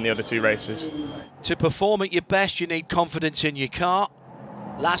easier than the other 2 races. To perform at your best, you need confidence in your car.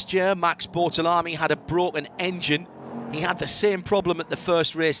 Last year, Max Bortolami had a broken engine. He had the same problem at the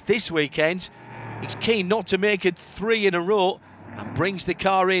first race this weekend. He's keen not to make it 3 in a row and brings the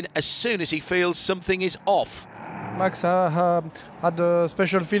car in as soon as he feels something is off. Max had a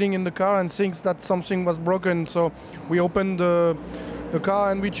special feeling in the car and thinks that something was broken, so we opened the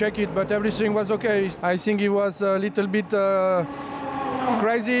car and we checked it, but everything was okay. I think he was a little bit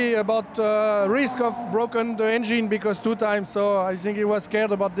crazy about risk of broken the engine, because 2 times, so I think he was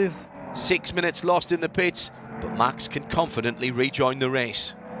scared about this. 6 minutes lost in the pits, but Max can confidently rejoin the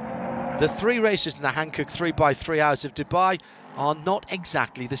race. The 3 races in the Hankook 3x3H of Dubai are not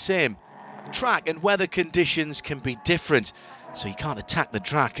exactly the same. Track and weather conditions can be different, so you can't attack the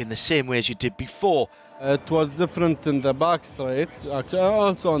track in the same way as you did before. It was different in the back straight, actually,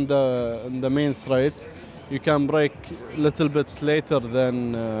 also on the main straight. You can brake a little bit later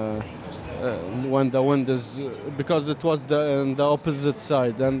than when the wind is, because it was on the opposite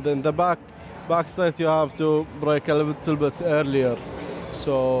side, and in the back straight you have to brake a little bit earlier,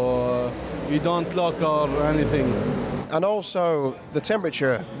 so you don't lock or anything. And also the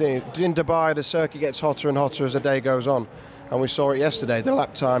temperature. In Dubai, the circuit gets hotter and hotter as the day goes on, and we saw it yesterday. The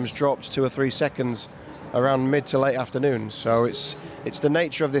lap times dropped 2 or 3 seconds around mid to late afternoon. So it's the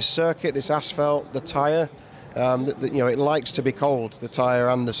nature of this circuit, this asphalt, the tyre. You know, it likes to be cold, the tyre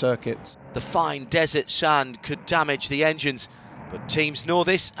and the circuit. The fine desert sand could damage the engines, but teams know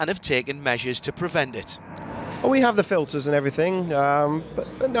this and have taken measures to prevent it. Well, we have the filters and everything,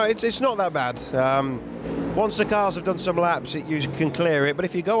 but no, it's not that bad. Once the cars have done some laps, you can clear it, but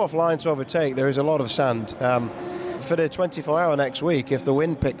if you go offline to overtake, there is a lot of sand. For the 24-hour next week, if the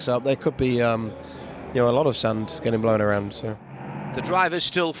wind picks up, there could be you know, a lot of sand getting blown around. So the drivers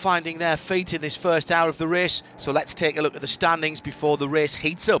still finding their feet in this first hour of the race, so let's take a look at the standings before the race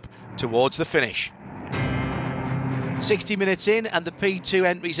heats up towards the finish. 60 minutes in, and the P2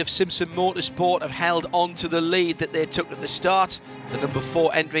 entries of Simpson Motorsport have held on to the lead that they took at the start. The number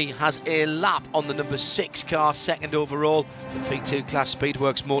 4 entry has a lap on the number 6 car, second overall. The P2 class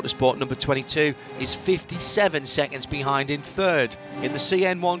Speedworks Motorsport number 22 is 57 seconds behind in third. In the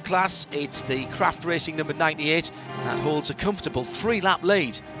CN1 class, it's the Craft Racing number 98 that holds a comfortable 3-lap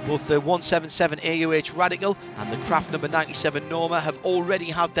lead. Both the 177 AUH Radical and the Craft number 97 Norma have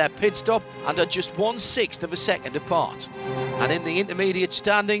already had their pit stop and are just 1/6 of a second apart. And in the intermediate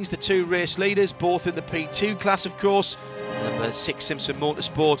standings, the 2 race leaders, both in the P2 class of course. Number 6 Simpson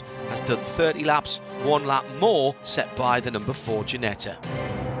Motorsport has done 30 laps, 1 lap more set by the number 4 Ginetta.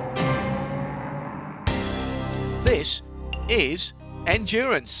 This is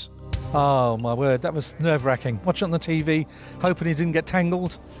endurance. Oh my word, that was nerve-wracking. Watching on the TV, hoping he didn't get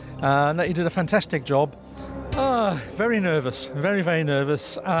tangled. No, he did a fantastic job. Very nervous, very, very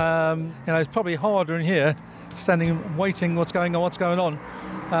nervous. You know, it's probably harder in here, standing waiting what's going on.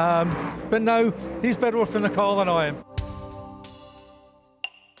 But no, he's better off in the car than I am.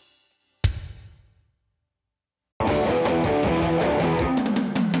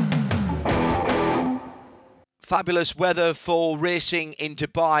 Fabulous weather for racing in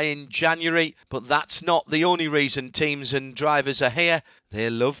Dubai in January, but that's not the only reason teams and drivers are here. They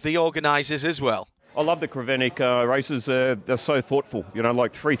love the organisers as well. I love the Creventic races. They're so thoughtful. You know,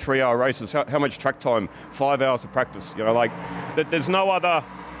 like 3-hour races. How much track time? 5 hours of practice. You know, like there's no other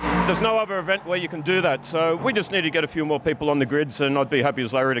event where you can do that. So we just need to get a few more people on the grids, and I'd be happy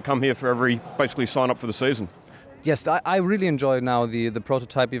as Larry to come here for basically sign up for the season. Yes, I really enjoy now the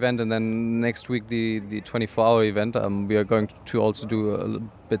prototype event, and then next week the 24-hour event. We are going to also do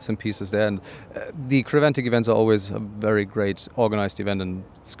bits and pieces there, and the Creventic events are always a very great organised event, and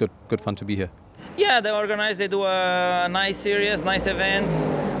it's good fun to be here. Yeah, they're organised. They do a nice series, nice events.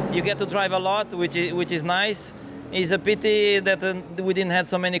 You get to drive a lot, which is nice. It's a pity that we didn't have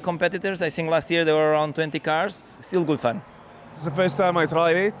so many competitors. I think last year there were around 20 cars. Still good fun. It's the first time I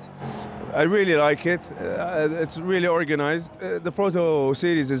tried it. I really like it. It's really organised. The Proto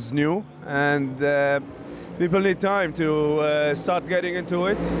series is new, and people need time to start getting into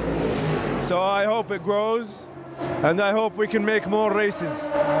it. So I hope it grows, and I hope we can make more races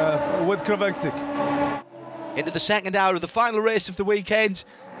with Creventic. Into the second hour of the final race of the weekend,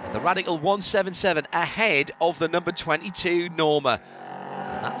 the Radical 177 ahead of the number 22 Norma.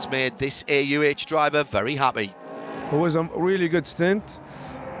 And that's made this AUH driver very happy. It was a really good stint.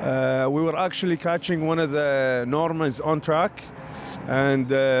 We were actually catching one of the Normas on track, and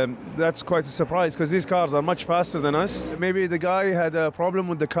that's quite a surprise because these cars are much faster than us. Maybe the guy had a problem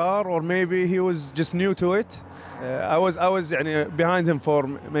with the car, or maybe he was just new to it. I was behind him for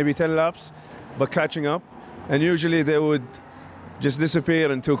maybe 10 laps, but catching up, and usually they would just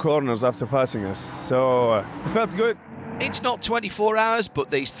disappear in two corners after passing us, so it felt good. It's not 24 hours,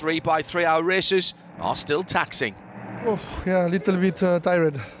 but these 3x3 hour races are still taxing. Oh, yeah, a little bit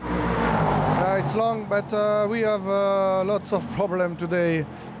tired. It's long, but we have lots of problem today.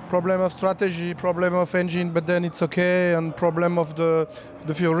 Problem of strategy, problem of engine, but then it's okay, and problem of the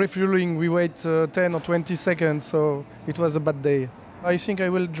fuel refueling. We wait 10 or 20 seconds, so it was a bad day. I think I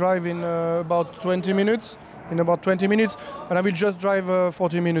will drive in about 20 minutes. And I will just drive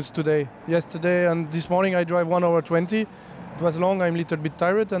 40 minutes today. Yesterday and this morning I drive 1 hour 20. It was long, I'm a little bit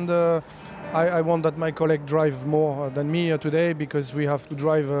tired, and I want that my colleague drive more than me today, because we have to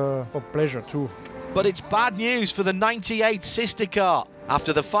drive for pleasure too. But it's bad news for the 98 sister car.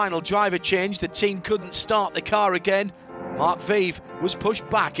 After the final driver change, the team couldn't start the car again. Mark Vive was pushed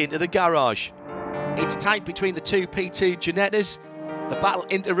back into the garage. It's tight between the two P2 Ginettas. The battle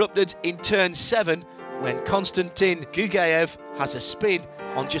interrupted in turn 7 when Konstantin Gugayev has a spin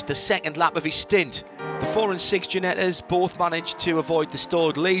on just the second lap of his stint. The 4 and 6 Ginettas both managed to avoid the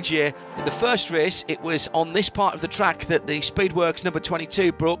stalled lead here. In the first race, it was on this part of the track that the Speedworks number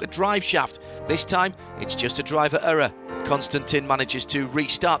 22 broke a drive shaft. This time, it's just a driver error. Konstantin manages to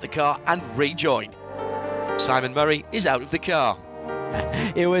restart the car and rejoin. Simon Murray is out of the car.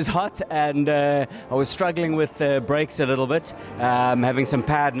 It was hot, and I was struggling with the brakes a little bit, having some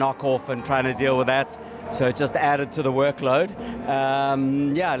pad knockoff and trying to deal with that. So it just added to the workload.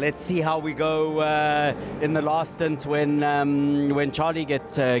 Yeah, let's see how we go in the last stint when Charlie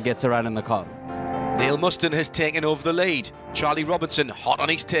gets a run in the car. Neale Muston has taken over the lead. Charlie Robertson hot on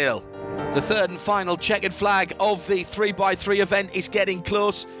his tail. The third and final checkered flag of the 3x3 event is getting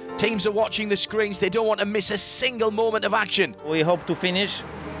close. Teams are watching the screens. They don't want to miss a single moment of action. We hope to finish,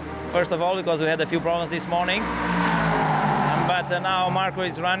 first of all, because we had a few problems this morning. But now Marco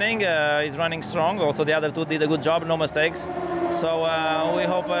is running strong. Also, the other two did a good job, no mistakes. So we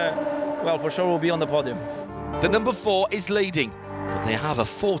hope, well, for sure we'll be on the podium. The number 4 is leading. But they have a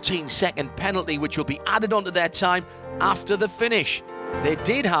 14-second penalty which will be added onto their time after the finish. They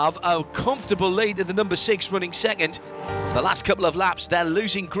did have a comfortable lead in the number 6 running second. For the last couple of laps, they're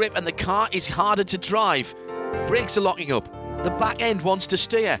losing grip and the car is harder to drive. Brakes are locking up. The back end wants to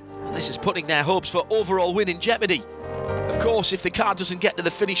steer. And this is putting their hopes for overall win in jeopardy. Of course, if the car doesn't get to the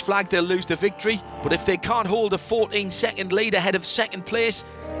finish flag, they'll lose the victory. But if they can't hold a 14-second lead ahead of second place,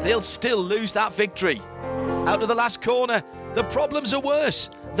 they'll still lose that victory. Out of the last corner, the problems are worse.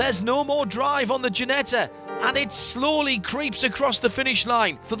 There's no more drive on the Ginetta, and it slowly creeps across the finish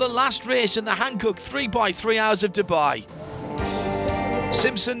line for the last race in the Hankook 3x3 hours of Dubai.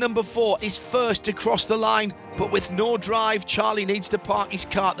 Simpson number 4 is first to cross the line, but with no drive, Charlie needs to park his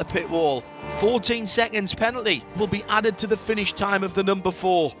car at the pit wall. 14 seconds penalty will be added to the finish time of the number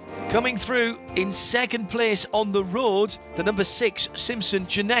 4. Coming through in second place on the road, the number 6 Simpson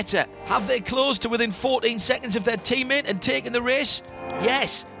Ginetta. Have they closed to within 14 seconds of their teammate and taken the race?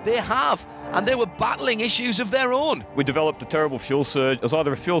 Yes, they have, and they were battling issues of their own. We developed a terrible fuel surge. It was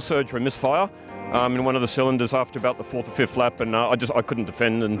either a fuel surge or a misfire in one of the cylinders after about the 4th or 5th lap, and I couldn't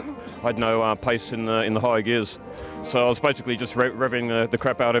defend, and I had no pace in the higher gears. So I was basically just revving the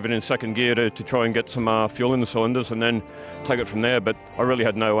crap out of it in second gear to try and get some fuel in the cylinders and then take it from there. But I really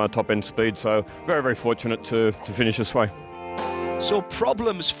had no top end speed, so very, very fortunate to finish this way. So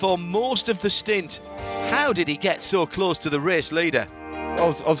problems for most of the stint. How did he get so close to the race leader? I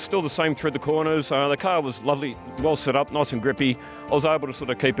was still the same through the corners. The car was lovely, well set up, nice and grippy. I was able to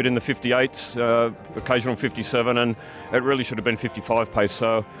sort of keep it in the 58s, occasional 57, and it really should have been 55 pace.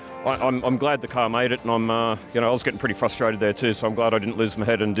 So I'm glad the car made it, and I was getting pretty frustrated there too. So I'm glad I didn't lose my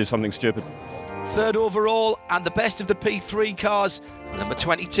head and do something stupid. Third overall, and the best of the P3 cars, number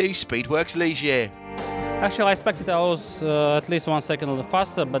 22 Speedworks Ligier. Actually, I expected I was at least 1 second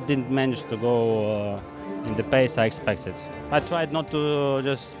faster, but didn't manage to go in the pace I expected. I tried not to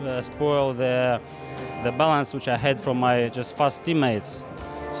just spoil the balance which I had from my just fast teammates.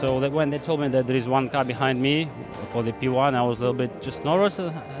 So that when they told me that there is one car behind me for the P1, I was a little bit just nervous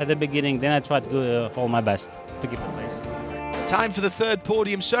at the beginning. Then I tried to do all my best to keep the pace. Time for the third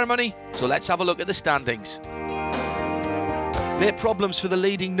podium ceremony, so let's have a look at the standings. Late problems for the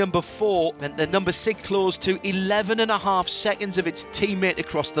leading number 4 meant the number 6 closed to 11.5 seconds of its teammate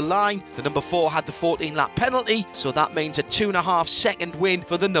across the line. The number 4 had the 14-lap penalty, so that means a 2.5 second win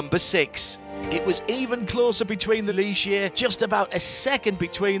for the number 6. It was even closer between the Ligier, just about a second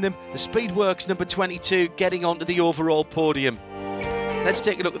between them, the Speedworks number 22 getting onto the overall podium. Let's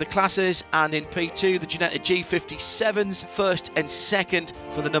take a look at the classes, and in P2 the Ginetta G57s, first and second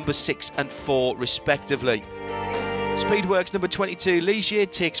for the number 6 and 4 respectively. Speedworks number 22 Ligier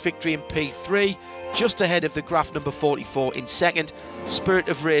takes victory in P3, just ahead of the Graf number 44 in second. Spirit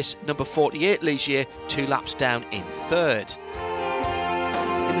of Race number 48 Ligier 2 laps down in third.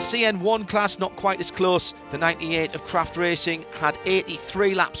 In the CN1 class, not quite as close. The 98 of Craft Racing had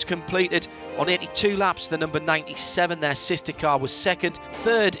 83 laps completed. On 82 laps, the number 97, their sister car, was second.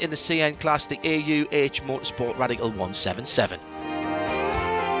 Third in the CN class, the AUH Motorsport Radical 177.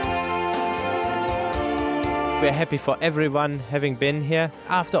 We're happy for everyone having been here.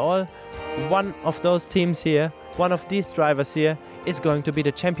 After all, one of those teams here, one of these drivers here, is going to be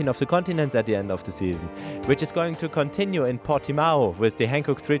the champion of the continents at the end of the season, which is going to continue in Portimao with the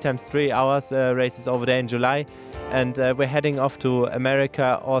Hankook 3x3 hours races over there in July. And we're heading off to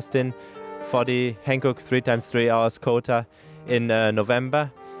America, Austin, for the Hankook 3x3 hours quota in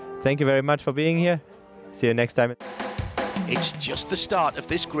November. Thank you very much for being here. See you next time. It's just the start of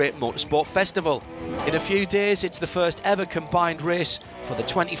this great motorsport festival. In a few days, it's the first ever combined race for the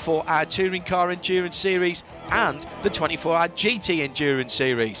 24-hour Touring Car Endurance Series and the 24-hour GT Endurance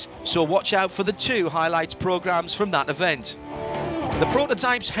Series. So watch out for the 2 highlights programmes from that event. The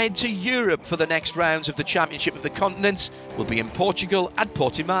prototypes head to Europe for the next rounds of the Championship of the Continents. Will be in Portugal at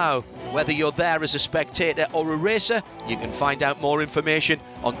Portimao. Whether you're there as a spectator or a racer, you can find out more information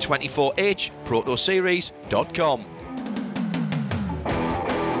on 24hprotoseries.com.